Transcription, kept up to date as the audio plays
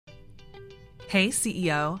Hey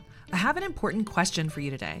CEO, I have an important question for you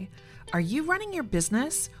today. Are you running your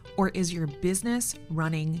business or is your business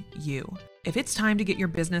running you? If it's time to get your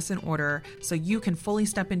business in order so you can fully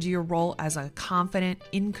step into your role as a confident,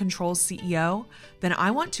 in control CEO, then I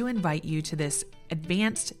want to invite you to this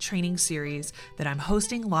advanced training series that I'm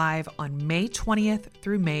hosting live on May 20th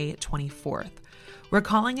through May 24th. We're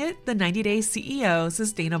calling it the 90-Day CEO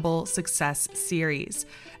Sustainable Success Series.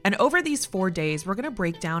 And over these 4 days, we're going to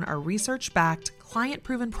break down our research-backed,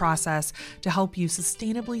 client-proven process to help you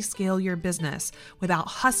sustainably scale your business without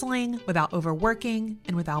hustling, without overworking,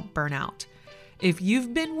 and without burnout. If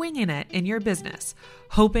you've been winging it in your business,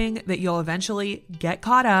 hoping that you'll eventually get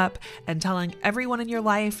caught up and telling everyone in your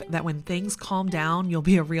life that when things calm down, you'll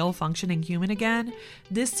be a real functioning human again,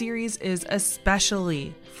 this series is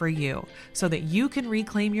especially for you so that you can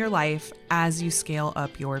reclaim your life as you scale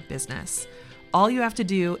up your business. All you have to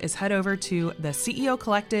do is head over to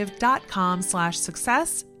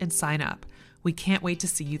theceocollective.com/success and sign up. We can't wait to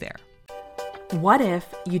see you there. What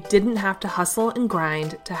if you didn't have to hustle and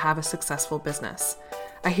grind to have a successful business?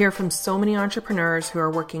 I hear from so many entrepreneurs who are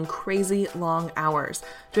working crazy long hours,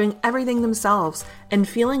 doing everything themselves, and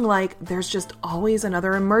feeling like there's just always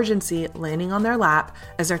another emergency landing on their lap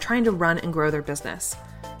as they're trying to run and grow their business.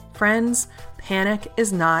 Friends, panic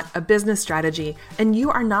is not a business strategy, and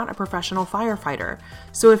you are not a professional firefighter.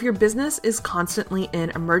 So if your business is constantly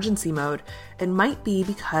in emergency mode, it might be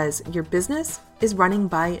because your business is running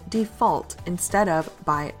by default instead of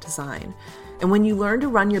by design. And when you learn to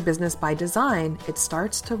run your business by design, it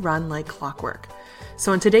starts to run like clockwork.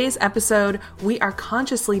 So in today's episode, we are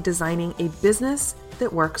consciously designing a business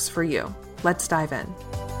that works for you. Let's dive in.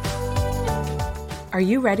 Are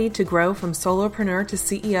you ready to grow from solopreneur to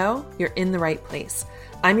CEO? You're in the right place.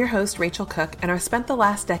 I'm your host, Rachel Cook, and I've spent the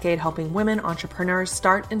last decade helping women entrepreneurs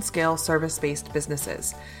start and scale service-based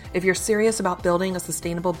businesses. If you're serious about building a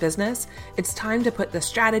sustainable business, it's time to put the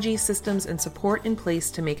strategy, systems, and support in place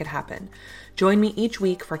to make it happen. Join me each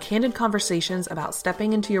week for candid conversations about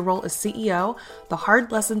stepping into your role as CEO, the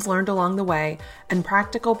hard lessons learned along the way, and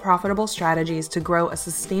practical, profitable strategies to grow a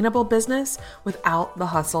sustainable business without the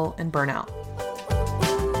hustle and burnout.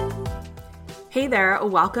 Hey there,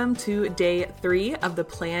 welcome to day 3 of the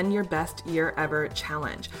Plan Your Best Year Ever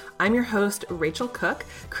Challenge. I'm your host, Rachel Cook,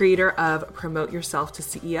 creator of Promote Yourself to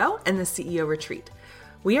CEO and the CEO Retreat.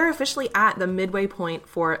 We are officially at the midway point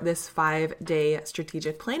for this 5-day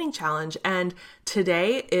strategic planning challenge, and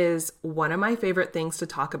today is one of my favorite things to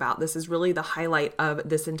talk about. This is really the highlight of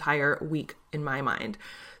this entire week in my mind.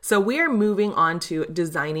 So we are moving on to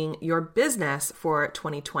designing your business for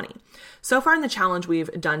 2020. So far in the challenge, we've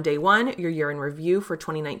done day 1, your year in review for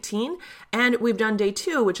 2019, and we've done day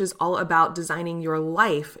 2, which is all about designing your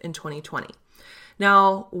life in 2020.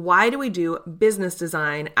 Now, why do we do business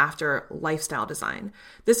design after lifestyle design?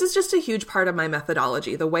 This is just a huge part of my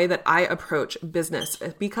methodology, the way that I approach business,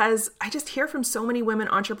 because I just hear from so many women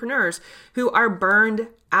entrepreneurs who are burned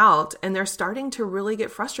out and they're starting to really get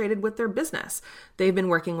frustrated with their business. They've been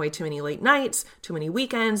working way too many late nights, too many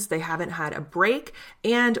weekends, they haven't had a break.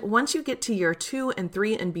 And once you get to year 2 and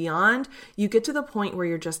 3 and beyond, you get to the point where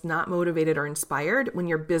you're just not motivated or inspired when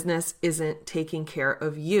your business isn't taking care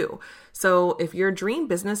of you. So if your dream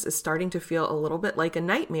business is starting to feel a little bit like a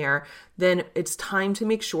nightmare, then it's time to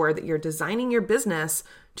make sure that you're designing your business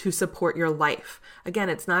to support your life. Again,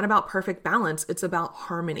 it's not about perfect balance, it's about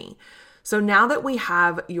harmony. So now that we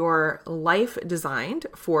have your life designed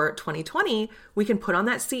for 2020, we can put on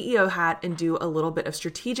that CEO hat and do a little bit of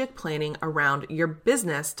strategic planning around your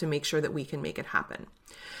business to make sure that we can make it happen.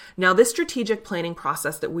 Now, this strategic planning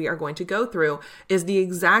process that we are going to go through is the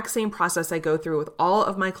exact same process I go through with all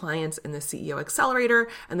of my clients in the CEO Accelerator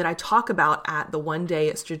and that I talk about at the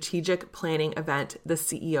 1-day strategic planning event, the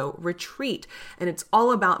CEO Retreat. And it's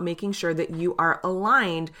all about making sure that you are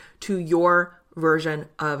aligned to your version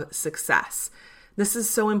of success. This is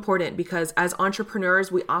so important because as entrepreneurs,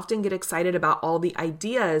 we often get excited about all the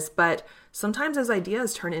ideas, but sometimes those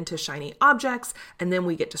ideas turn into shiny objects and then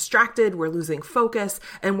we get distracted, we're losing focus,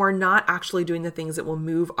 and we're not actually doing the things that will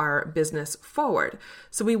move our business forward.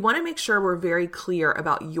 So we want to make sure we're very clear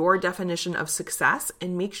about your definition of success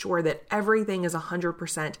and make sure that everything is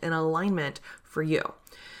 100% in alignment for you.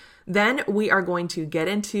 Then we are going to get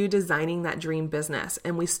into designing that dream business,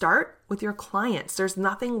 and we start with your clients. There's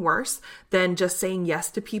nothing worse than just saying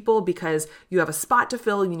yes to people because you have a spot to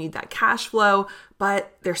fill, you need that cash flow,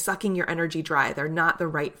 but they're sucking your energy dry. They're not the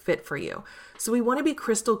right fit for you. So we want to be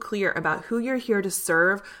crystal clear about who you're here to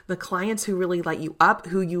serve, the clients who really light you up,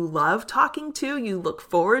 who you love talking to, you look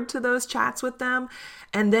forward to those chats with them.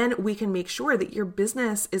 And then we can make sure that your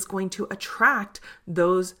business is going to attract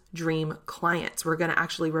those dream clients. We're going to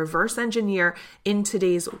actually reverse engineer in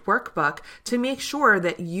today's workbook to make sure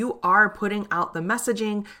that you are putting out the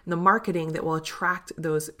messaging and the marketing that will attract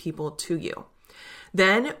those people to you.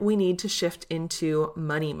 Then we need to shift into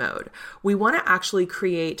money mode. We want to actually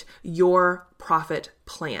create your profit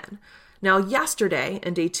plan. Now, yesterday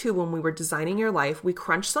and day 2, when we were designing your life, we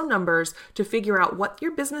crunched some numbers to figure out what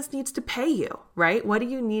your business needs to pay you, right? What do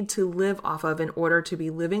you need to live off of in order to be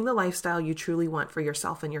living the lifestyle you truly want for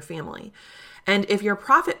yourself and your family? And if your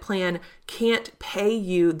profit plan can't pay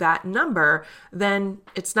you that number, then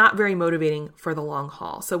it's not very motivating for the long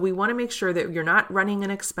haul. So we want to make sure that you're not running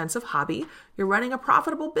an expensive hobby. You're running a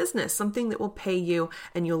profitable business, something that will pay you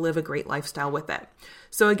and you'll live a great lifestyle with it.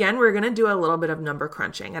 So again, we're going to do a little bit of number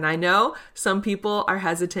crunching. And I know some people are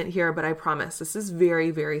hesitant here, but I promise this is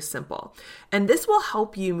very, very simple. And this will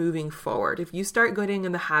help you moving forward. If you start getting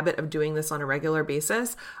in the habit of doing this on a regular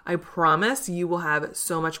basis, I promise you will have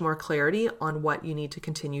so much more clarity on what you need to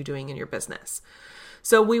continue doing in your business.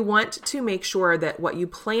 So we want to make sure that what you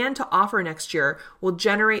plan to offer next year will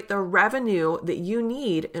generate the revenue that you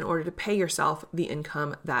need in order to pay yourself the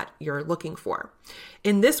income that you're looking for.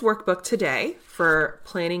 In this workbook today for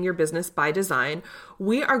planning your business by design,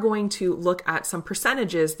 we are going to look at some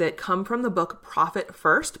percentages that come from the book Profit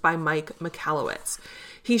First by Mike Michalowicz.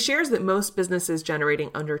 He shares that most businesses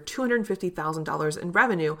generating under $250,000 in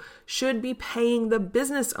revenue should be paying the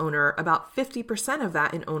business owner about 50% of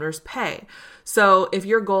that in owner's pay. So if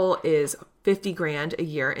your goal is $50,000 a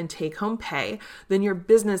year in take-home pay, then your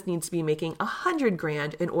business needs to be making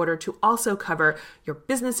 $100,000 in order to also cover your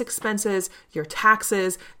business expenses, your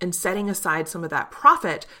taxes, and setting aside some of that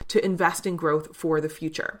profit to invest in growth for the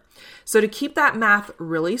future. So to keep that math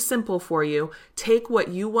really simple for you, take what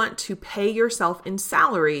you want to pay yourself in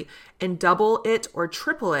salary and double it or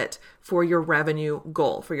triple it for your revenue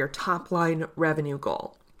goal, for your top line revenue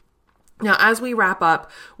goal. Now, as we wrap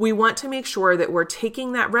up, we want to make sure that we're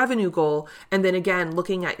taking that revenue goal and then again,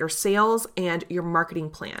 looking at your sales and your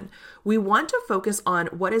marketing plan. We want to focus on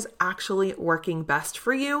what is actually working best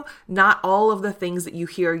for you, not all of the things that you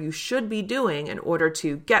hear you should be doing in order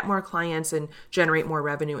to get more clients and generate more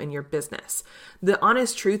revenue in your business. The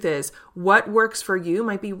honest truth is what works for you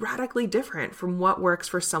might be radically different from what works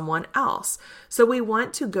for someone else. So we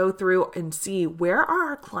want to go through and see where are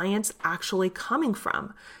our clients actually coming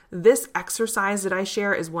from. This exercise that I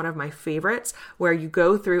share is one of my favorites, where you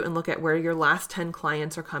go through and look at where your last 10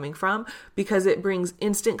 clients are coming from, because it brings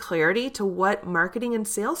instant clarity to what marketing and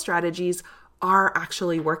sales strategies are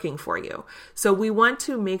actually working for you. So we want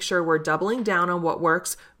to make sure we're doubling down on what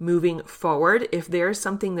works moving forward. If there's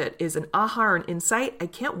something that is an aha or an insight, I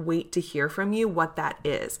can't wait to hear from you what that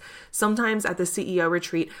is. Sometimes at the CEO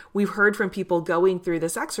retreat, we've heard from people going through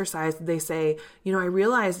this exercise. They say, I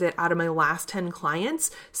realized that out of my last 10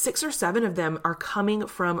 clients, 6 or 7 of them are coming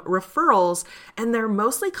from referrals, and they're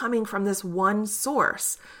mostly coming from this one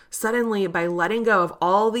source. Suddenly, by letting go of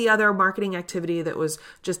all the other marketing activity that was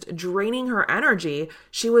just draining her energy,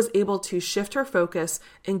 she was able to shift her focus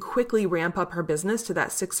and quickly ramp up her business to that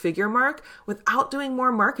 6-figure mark without doing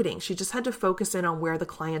more marketing. She just had to focus in on where the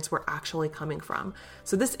clients were actually coming from.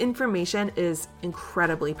 So this information is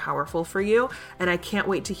incredibly powerful for you, and I can't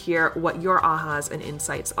wait to hear what your ahas and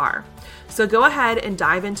insights are. So go ahead and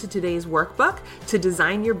dive into today's workbook to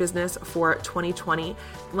design your business for 2020.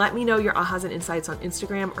 Let me know your ahas and insights on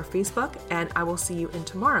Instagram or Facebook, and I will see you in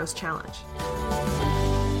tomorrow's challenge.